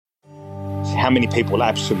how many people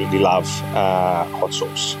absolutely love hot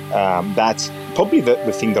sauce. That's probably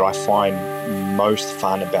the thing that I find most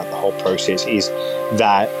fun about the whole process is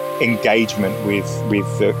that engagement with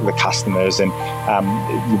the customers, and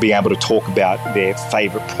you'll be able to talk about their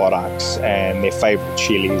favourite products and their favourite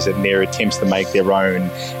chilies and their attempts to make their own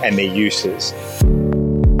and their uses.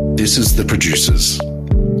 This is The Producers.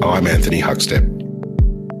 I'm Anthony Huckstep.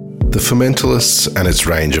 The Fermentalists and its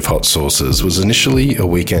range of hot sauces was initially a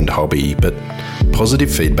weekend hobby, but positive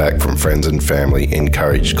feedback from friends and family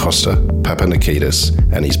encouraged Costa Papanikitis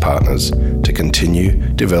and his partners to continue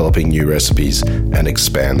developing new recipes and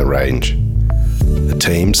expand the range. The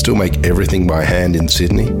team still make everything by hand in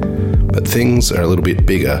Sydney, but things are a little bit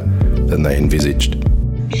bigger than they envisaged.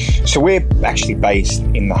 So we're actually based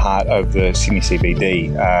in the heart of the Sydney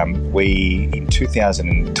CBD. We, in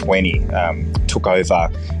 2020, took over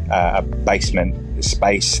a basement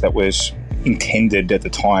space that was intended at the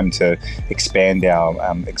time to expand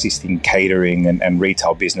our existing catering and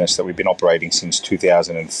retail business that we've been operating since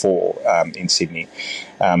 2004 in Sydney.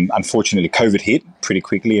 Unfortunately, COVID hit pretty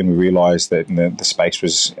quickly, and we realised that the space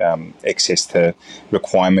was excess to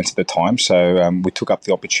requirements at the time. So we took up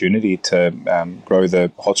the opportunity to grow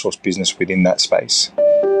the hot sauce business within that space.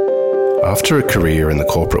 After a career in the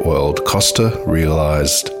corporate world, Costa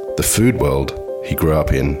realised the food world he grew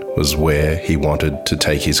up in was where he wanted to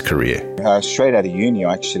take his career. Straight out of uni,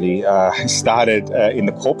 I actually started in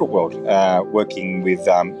the corporate world, working with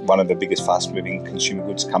one of the biggest fast-moving consumer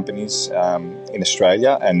goods companies in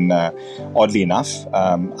Australia. And oddly enough,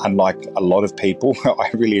 unlike a lot of people, I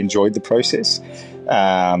really enjoyed the process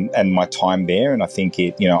and my time there. And I think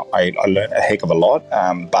I learned a heck of a lot.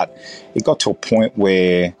 But it got to a point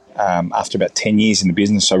where after about 10 years in the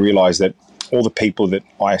business, I realised that all the people that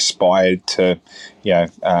I aspired to,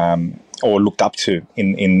 or looked up to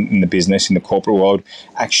in the business, in the corporate world,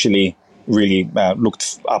 actually really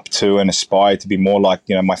looked up to and aspired to be more like,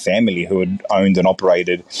 my family, who had owned and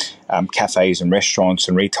operated cafes and restaurants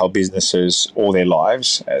and retail businesses all their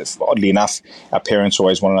lives. Oddly enough, our parents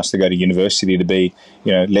always wanted us to go to university to be,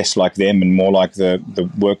 less like them and more like the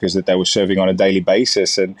workers that they were serving on a daily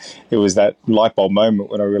basis. And it was that light bulb moment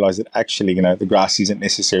when I realized that actually, the grass isn't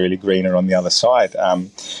necessarily greener on the other side.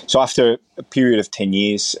 So after a period of 10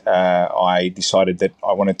 years, I decided that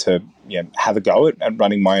I wanted to have a go at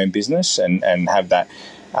running my own business and have that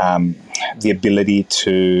the ability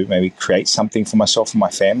to maybe create something for myself and my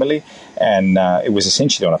family. And it was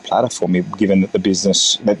essentially on a platter for me, given that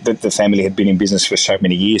the family had been in business for so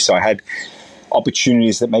many years. So I had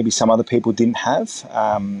opportunities that maybe some other people didn't have.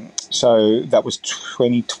 So that was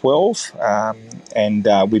 2012, and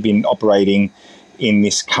we've been operating in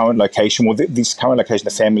this current location. Well, this current location,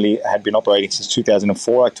 the family had been operating since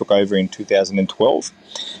 2004. I took over in 2012.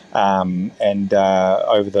 And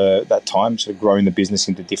over that time, sort of growing the business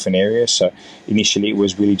into different areas. So initially it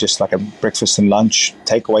was really just like a breakfast and lunch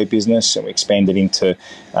takeaway business, and we expanded into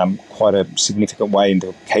quite a significant way into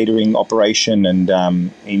a catering operation. And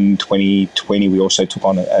in 2020, we also took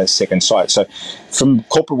on a second site. So from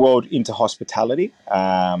corporate world into hospitality,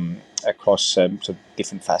 across sort of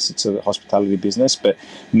different facets of the hospitality business, but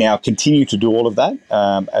now continue to do all of that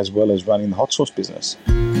as well as running the hot sauce business.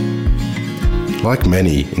 Like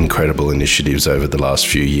many incredible initiatives over the last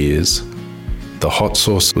few years, the hot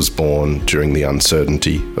sauce was born during the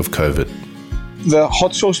uncertainty of COVID. The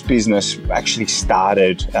hot sauce business actually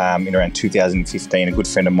started in around 2015. A good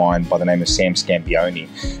friend of mine by the name of Sam Scambioni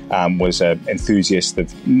was an enthusiast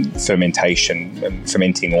of fermentation,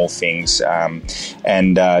 fermenting all things,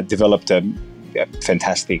 and developed a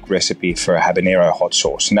fantastic recipe for a habanero hot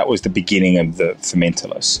sauce. And that was the beginning of the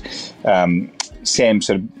Fermentalists. Sam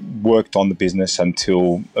sort of worked on the business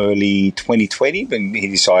until early 2020, when he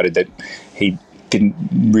decided that he didn't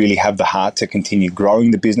really have the heart to continue growing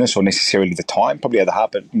the business, or necessarily the time. Probably had the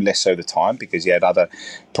heart, but less so the time, because he had other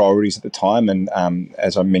priorities at the time. And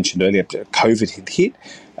as I mentioned earlier, COVID had hit.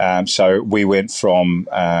 So we went from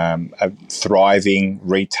a thriving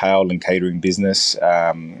retail and catering business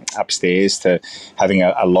upstairs to having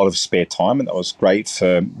a lot of spare time, and that was great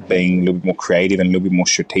for being a little bit more creative and a little bit more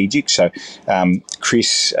strategic. So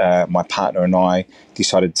Chris, my partner, and I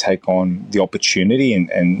decided to take on the opportunity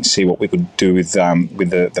and see what we could do with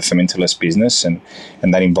the Fermentalist business, and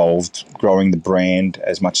that involved growing the brand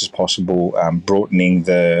as much as possible, broadening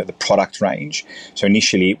the product range. So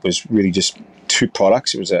initially it was really just two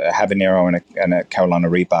products. It was a habanero and a Carolina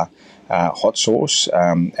Reaper hot sauce,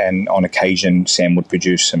 and on occasion Sam would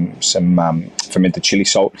produce some fermented chili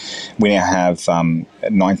salt. We now have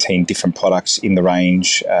 19 different products in the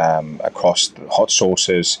range across hot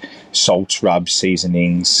sauces, salts, rubs,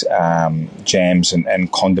 seasonings, jams,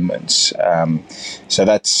 and condiments. So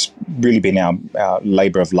that's really been our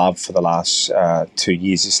labour of love for the last 2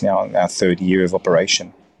 years. It's now our third year of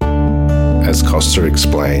operation. As Costa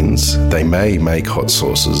explains, they may make hot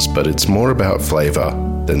sauces, but it's more about flavour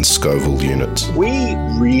than Scoville units. We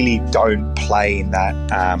really don't play in that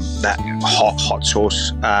hot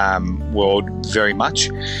sauce world very much.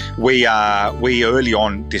 We early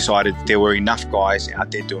on decided there were enough guys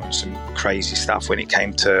out there doing some crazy stuff when it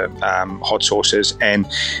came to hot sauces, and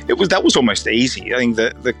that was almost easy. I think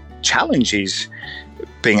the challenge is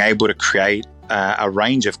being able to create a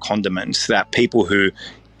range of condiments that people who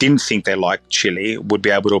didn't think they liked chili would be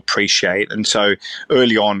able to appreciate. And so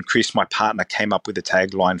early on, Chris, my partner, came up with the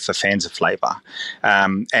tagline for fans of flavour.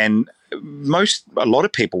 And a lot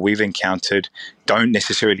of people we've encountered don't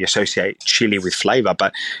necessarily associate chili with flavour,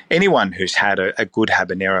 but anyone who's had a good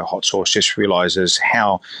habanero hot sauce just realises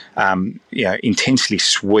how intensely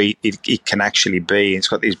sweet it can actually be. It's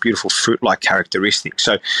got these beautiful fruit-like characteristics.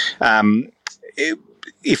 So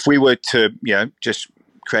if we were to just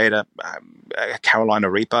create a Carolina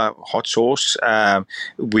Reaper hot sauce,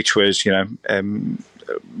 which was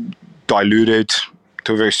diluted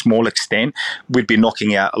to a very small extent, we'd be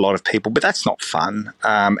knocking out a lot of people. But that's not fun,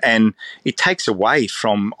 and it takes away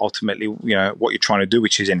from ultimately what you're trying to do,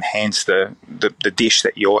 which is enhance the dish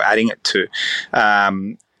that you're adding it to.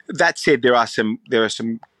 That said, there are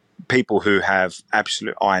some people who have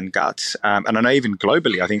absolute iron guts, and I know even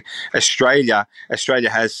globally, I think Australia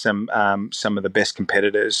has some of the best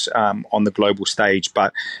competitors on the global stage,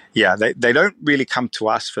 but they don't really come to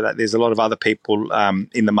us for that. There's a lot of other people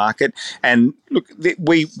in the market, and look,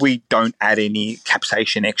 we don't add any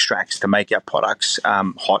capsaicin extracts to make our products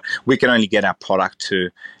hot. We can only get our product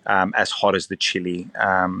to as hot as the chili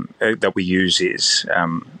that we use is.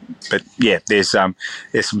 But there's some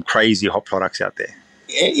crazy hot products out there.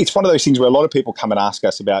 It's one of those things where a lot of people come and ask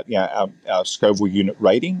us about our Scoville unit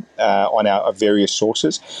rating on our various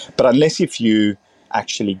sources, but unless if you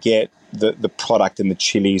actually get the product and the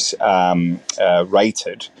chilies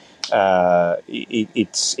rated,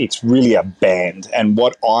 it's really a band. And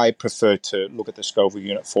what I prefer to look at the Scoville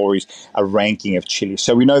unit for is a ranking of chilies.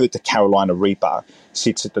 So we know that the Carolina Reaper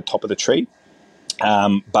sits at the top of the tree,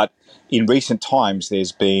 but in recent times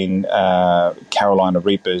there's been Carolina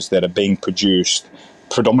Reapers that are being produced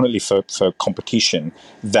predominantly for competition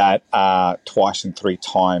that are twice and three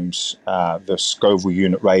times the Scoville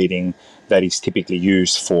unit rating that is typically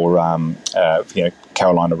used for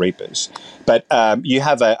Carolina Reapers. But you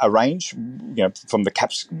have a range, from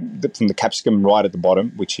the capsicum right at the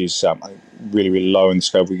bottom, which is really, really low in the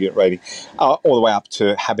Scoville unit rating, all the way up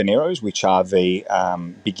to habaneros, which are the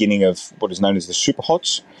beginning of what is known as the super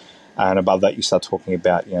hots. And above that, you start talking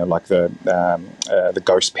about, like the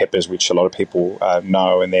ghost peppers, which a lot of people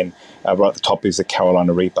know. And then right at the top is the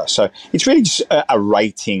Carolina Reaper. So it's really just a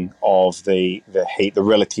rating of the heat, the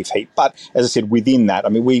relative heat. But as I said, within that,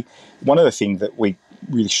 one of the things that we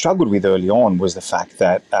really struggled with early on was the fact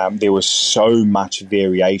that there was so much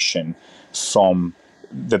variation from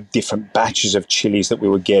the different batches of chilies that we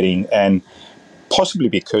were getting. And possibly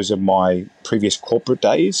because of my previous corporate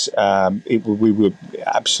days, we were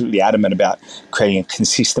absolutely adamant about creating a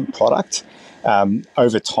consistent product.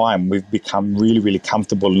 Over time, we've become really, really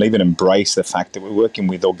comfortable and even embrace the fact that we're working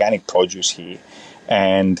with organic produce here.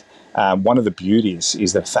 And one of the beauties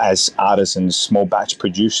is that as artisans, small batch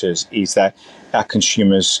producers, is that our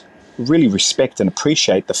consumers really respect and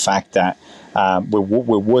appreciate the fact that we're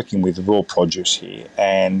working with raw produce here,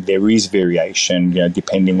 and there is variation,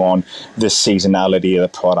 depending on the seasonality of the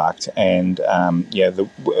product and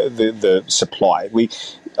the supply.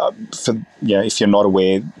 If you're not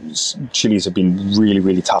aware, chilies have been really,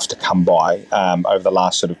 really tough to come by over the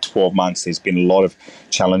last sort of 12 months. There's been a lot of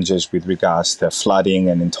challenges with regards to flooding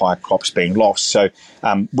and entire crops being lost. So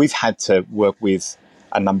we've had to work with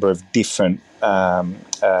a number of different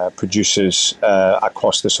producers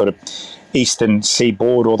across the sort of eastern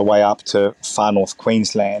seaboard all the way up to far north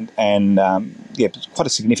Queensland, and quite a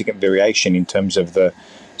significant variation in terms of the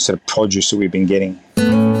sort of produce that we've been getting.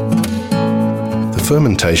 The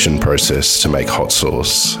fermentation process to make hot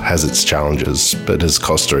sauce has its challenges, but as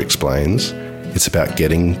Costa explains, it's about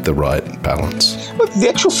getting the right balance. Look, the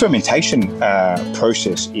actual fermentation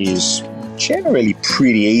process is generally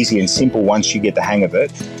pretty easy and simple once you get the hang of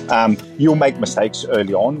it. You'll make mistakes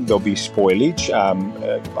early on. There'll be spoilage.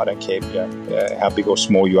 I don't care how big or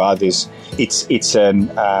small you are. It's an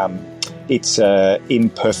It's an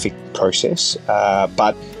imperfect process,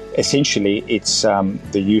 but essentially it's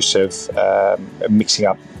the use of mixing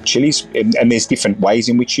up chilies, and there's different ways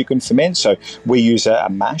in which you can ferment. So we use a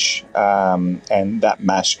mash, and that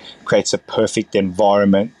mash creates a perfect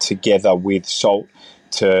environment together with salt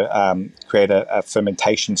to create a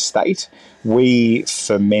fermentation state. We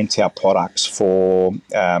ferment our products for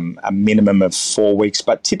a minimum of 4 weeks,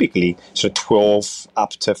 but typically sort of 12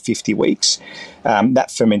 up to 50 weeks. That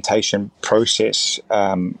fermentation process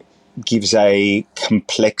gives a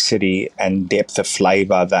complexity and depth of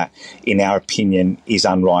flavour that, in our opinion, is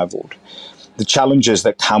unrivaled. The challenges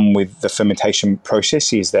that come with the fermentation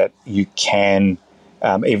process is that you can,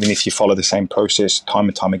 even if you follow the same process time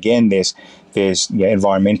and time again, there's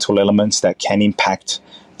environmental elements that can impact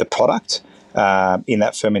the product in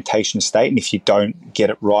that fermentation state. And if you don't get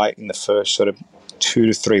it right in the first sort of 2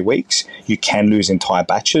 to 3 weeks, you can lose entire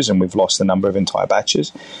batches, and we've lost a number of entire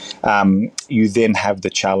batches. You then have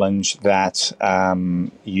the challenge that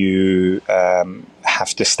you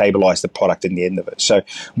have to stabilize the product in the end of it. So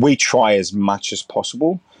we try as much as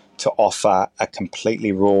possible to offer a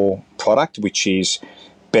completely raw product, which is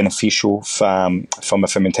beneficial from a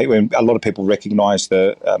fermentation. A lot of people recognise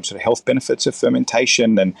the sort of health benefits of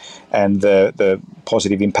fermentation and the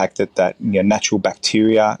positive impact that natural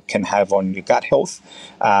bacteria can have on your gut health.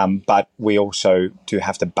 But we also do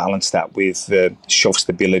have to balance that with the shelf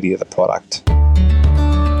stability of the product.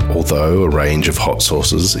 Although a range of hot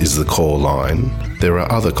sauces is the core line, there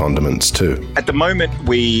are other condiments too. At the moment,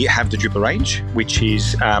 we have the dripper range, which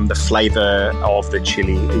is the flavour of the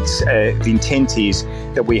chili. It's the intent is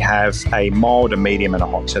that we have a mild, a medium, and a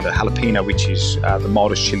hot. So the jalapeno, which is the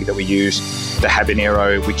mildest chili that we use, the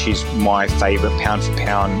habanero, which is my favourite, pound for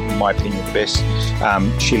pound, in my opinion, the best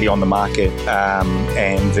chili on the market,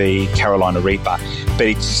 and the Carolina Reaper. But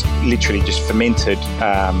it's literally just fermented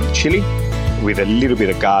chili with a little bit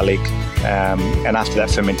of garlic, and after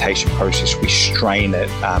that fermentation process we strain it,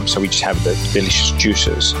 so we just have the delicious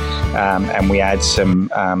juices, and we add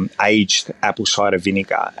some aged apple cider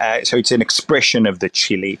vinegar, so it's an expression of the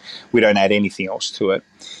chili. We don't add anything else to it.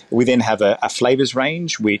 We then have a flavours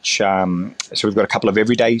range, which so we've got a couple of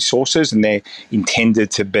everyday sauces, and they're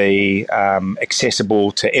intended to be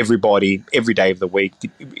accessible to everybody every day of the week,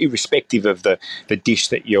 irrespective of the dish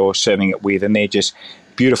that you're serving it with, and they're just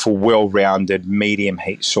beautiful, well-rounded, medium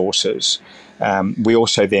heat sauces. We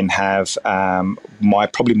also then have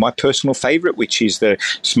probably my personal favourite, which is the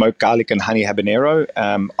smoked garlic and honey habanero.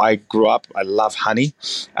 I love honey.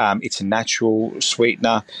 It's a natural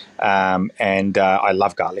sweetener, and I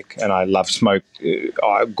love garlic, and I love smoked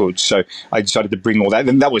goods. So I decided to bring all that,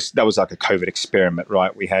 and that was like a COVID experiment,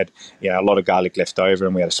 right? We had a lot of garlic left over,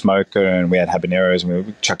 and we had a smoker, and we had habaneros, and we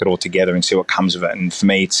would chuck it all together and see what comes of it. And for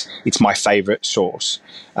me, it's my favourite sauce.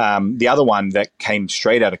 The other one that came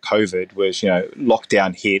straight out of COVID was,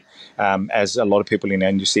 lockdown hit, as a lot of people in the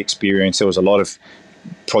industry experienced. There was a lot of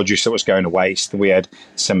produce that was going to waste. We had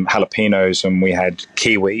some jalapenos and we had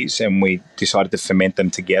kiwis, and we decided to ferment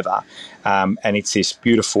them together. And it's this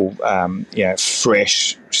beautiful,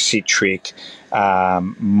 fresh, citric,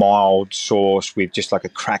 mild sauce with just like a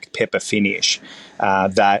cracked pepper finish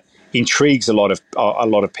that intrigues a lot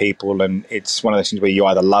of people, and it's one of those things where you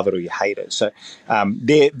either love it or you hate it. So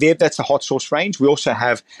that's the hot sauce range. We also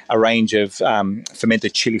have a range of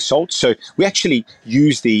fermented chili salts. So we actually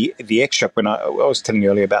use the extract. When I was telling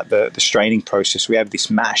you earlier about the straining process, we have this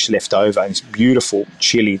mash left over, and it's beautiful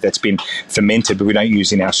chili that's been fermented, but we don't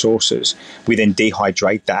use in our sauces. We then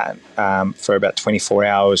dehydrate that for about 24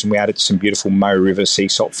 hours, and we added some beautiful Murray River sea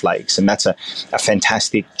salt flakes, and that's a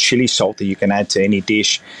fantastic chili salt that you can add to any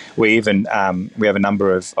dish. We even we have a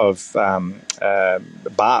number of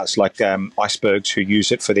bars like Icebergs who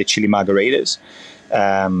use it for their chili margaritas.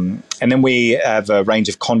 And then we have a range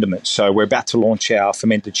of condiments. So we're about to launch our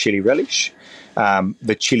fermented chili relish,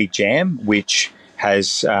 the chili jam, which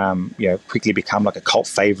has quickly become like a cult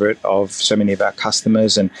favorite of so many of our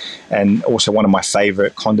customers, and also one of my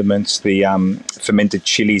favorite condiments, the fermented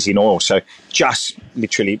chilies in oil. So just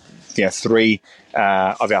literally 3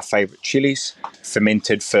 of our favorite chilies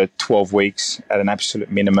fermented for 12 weeks at an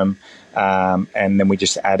absolute minimum, and then we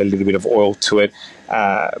just add a little bit of oil to it,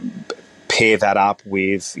 pair that up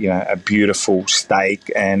with a beautiful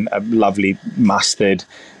steak and a lovely mustard,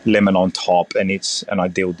 lemon on top, and it's an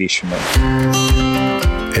ideal dish for me.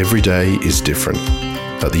 Every day is different,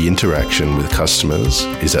 but the interaction with customers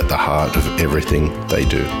is at the heart of everything they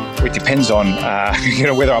do. It depends on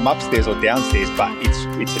whether I'm upstairs or downstairs, but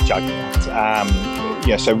it's a juggernaut.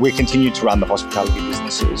 so we continue to run the hospitality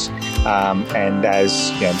businesses, and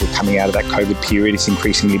as we're coming out of that COVID period, it's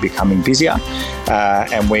increasingly becoming busier,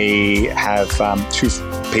 and we have two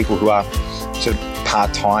people who are sort of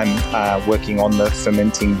part-time working on the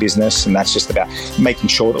fermenting business, and that's just about making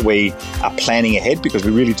sure that we are planning ahead, because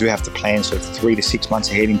we really do have to plan sort of 3 to 6 months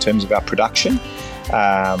ahead in terms of our production,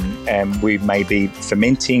 and we may be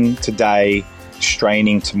fermenting today,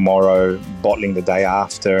 straining tomorrow, bottling the day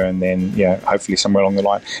after, and then hopefully somewhere along the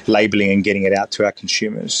line labeling and getting it out to our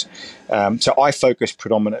consumers. So I focus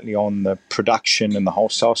predominantly on the production and the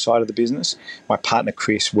wholesale side of the business. My partner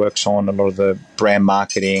Chris works on a lot of the brand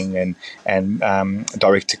marketing and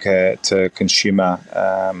direct to consumer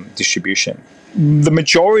distribution. The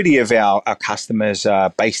majority of our customers are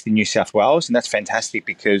based in New South Wales, and that's fantastic,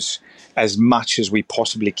 because as much as we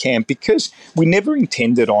possibly can, because we never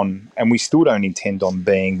intended on, and we still don't intend on,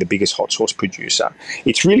 being the biggest hot sauce producer.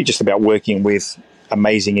 It's really just about working with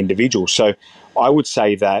amazing individuals. So I would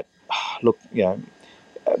say that, look,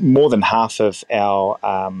 more than half of our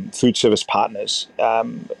food service partners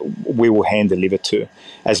we will hand deliver to.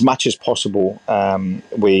 As much as possible,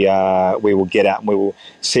 we will get out and we will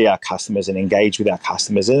see our customers and engage with our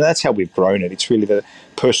customers, and that's how we've grown it. It's really the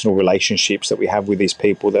personal relationships that we have with these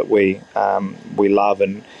people that we love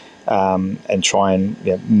and try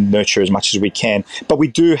and nurture as much as we can. But we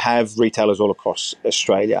do have retailers all across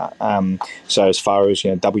Australia. So as far as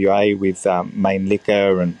WA with Main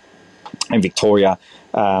Liquor and Victoria.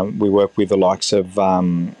 We work with the likes of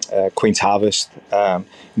Queen's Harvest. In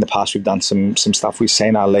the past, we've done some stuff with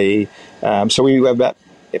Saint Ali. So we have about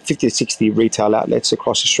 50 to 60 retail outlets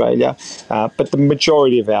across Australia. But the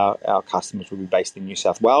majority of our customers will be based in New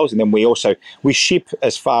South Wales. And then we ship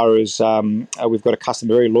as far as we've got a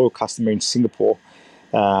very loyal customer in Singapore.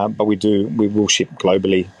 But we will ship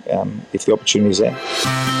globally if the opportunity is there.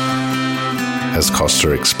 As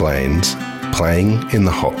Costa explains, playing in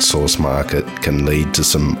the hot sauce market can lead to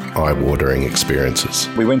some eye-watering experiences.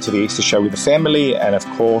 We went to the Easter show with the family, and of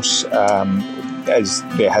course, as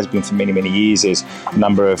there has been for many, many years, there's a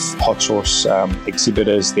number of hot sauce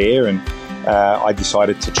exhibitors there, and I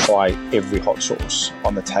decided to try every hot sauce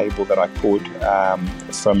on the table that I could,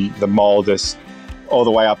 from the mildest all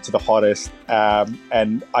the way up to the hottest.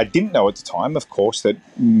 And I didn't know at the time, of course, that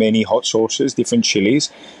many hot sauces, different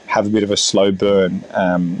chilies, have a bit of a slow burn.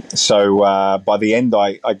 So by the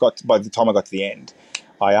time I got to the end,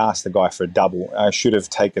 I asked the guy for a double. I should have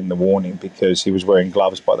taken the warning because he was wearing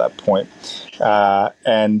gloves by that point. So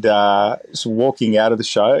walking out of the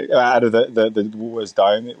show, out of the Woolworths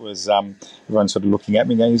Dome, it was everyone sort of looking at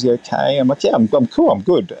me going, "Is he okay?" I'm like, "Yeah, I'm cool, I'm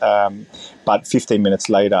good." But 15 minutes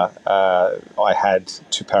later, I had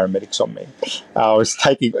two paramedics on me. I was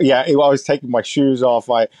taking my shoes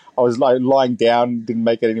off. I was lying down, didn't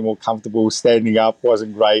make it any more comfortable. Standing up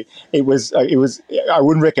wasn't great. It was. I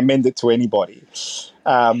wouldn't recommend it to anybody.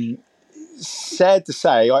 Sad to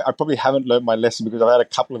say, I probably haven't learned my lesson because I've had a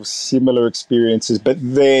couple of similar experiences, but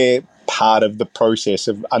they're part of the process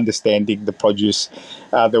of understanding the produce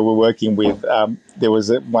that we're working with. There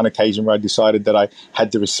was one occasion where I decided that I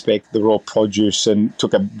had to respect the raw produce and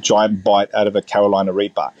took a giant bite out of a Carolina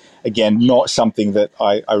Reaper. Again, not something that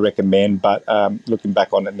I recommend, but looking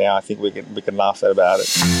back on it now, I think we can laugh about it.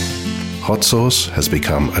 Hot sauce has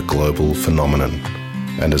become a global phenomenon,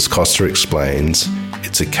 and as Costa explains,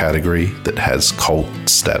 it's a category that has cult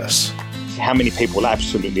status. How many people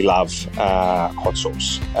absolutely love hot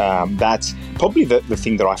sauce? That's probably the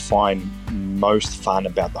thing that I find most fun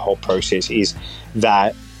about the whole process, is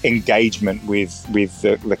that engagement with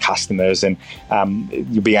the customers, and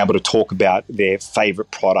you'll be able to talk about their favourite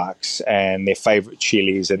products and their favourite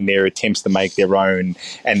chilies and their attempts to make their own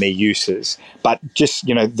and their uses. But just,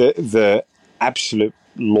 the absolute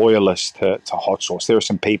loyalist to hot sauce. There are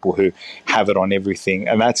some people who have it on everything,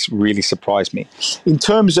 and that's really surprised me. In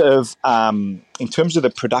terms of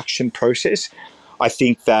the production process, I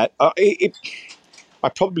think that I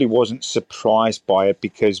probably wasn't surprised by it,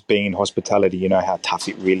 because being in hospitality, you know how tough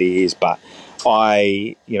it really is. But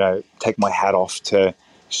I, take my hat off to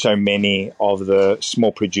so many of the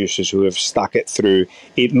small producers who have stuck it through.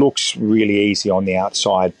 It looks really easy on the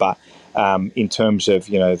outside, but in terms of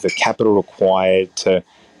the capital required to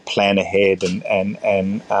plan ahead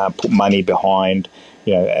and put money behind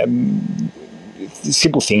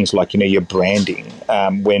simple things like your branding.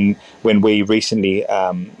 When we recently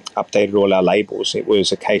updated all our labels, it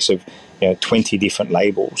was a case of 20 different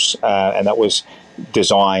labels, and that was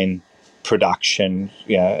design, production,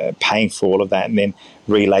 paying for all of that, and then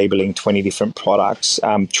relabeling 20 different products,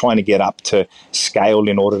 trying to get up to scale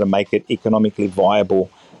in order to make it economically viable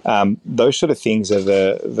Those sort of things are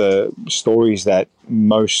the stories that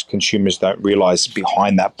most consumers don't realize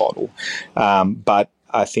behind that bottle. But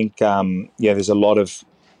I think, there's a lot of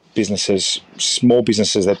businesses, small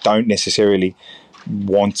businesses, that don't necessarily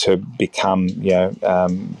want to become,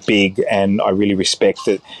 big. And I really respect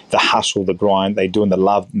the hustle, the grind they do, and the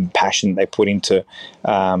love and passion they put into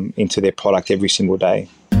their product every single day.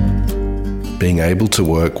 Being able to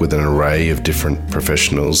work with an array of different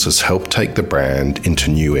professionals has helped take the brand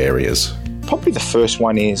into new areas. Probably the first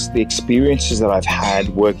one is the experiences that I've had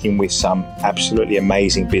working with some absolutely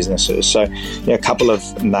amazing businesses. So, a couple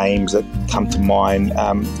of names that come to mind,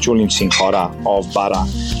 Julian Cincotta of Butter,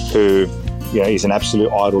 who is an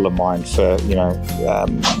absolute idol of mine for,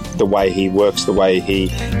 the way he works, the way he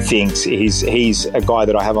thinks. He's a guy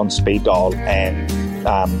that I have on speed dial, and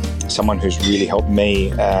someone who's really helped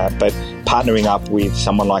me. But partnering up with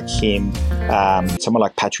someone like him, someone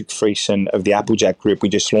like Patrick Friesen of the Applejack Group, we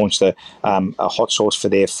just launched a hot sauce for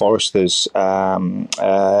their Foresters bar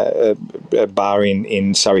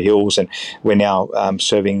in Surrey Hills, and we're now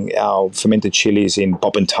serving our fermented chilies in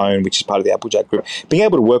Bob and Tone, which is part of the Applejack Group. Being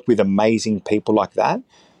able to work with amazing people like that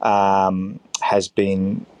has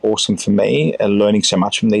been awesome for me, and learning so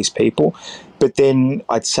much from these people. But then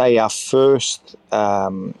I'd say our first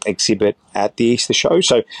exhibit at the Easter Show.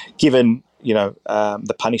 So given,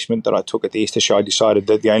 the punishment that I took at the Easter Show, I decided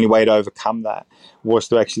that the only way to overcome that was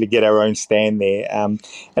to actually get our own stand there. And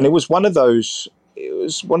it was one of those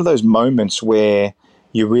moments where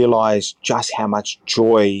you realize just how much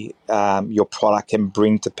joy your product can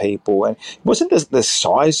bring to people. And it wasn't the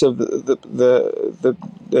size of the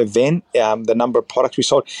event, the number of products we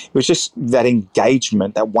sold. It was just that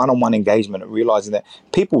engagement, that one-on-one engagement, and realizing that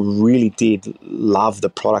people really did love the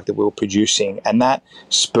product that we were producing. And that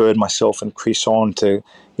spurred myself and Chris on to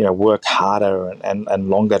work harder and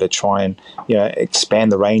longer to try and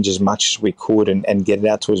expand the range as much as we could and get it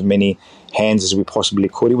out to as many hands as we possibly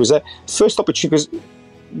could. It was a first opportunity, because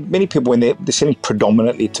many people, when they're selling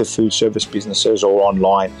predominantly to food service businesses or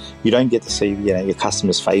online, you don't get to see your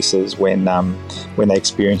customers' faces when they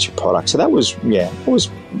experience your product. So that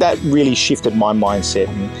that really shifted my mindset,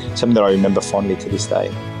 and something that I remember fondly to this day.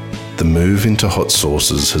 The move into hot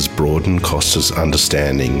sauces has broadened Costa's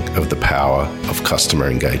understanding of the power of customer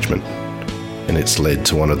engagement, and it's led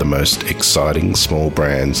to one of the most exciting small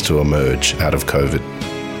brands to emerge out of COVID.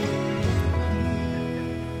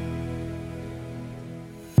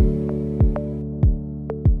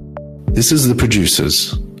 This is The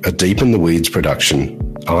Producers, a Deep in the Weeds production.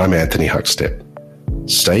 I'm Anthony Huckstep.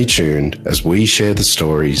 Stay tuned as we share the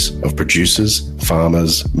stories of producers,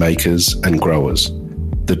 farmers, makers, and growers,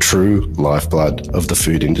 the true lifeblood of the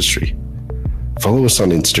food industry. Follow us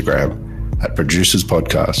on Instagram at Producers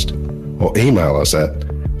Podcast, or email us at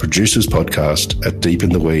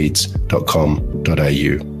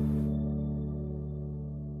producerspodcast@deepintheweeds.com.au.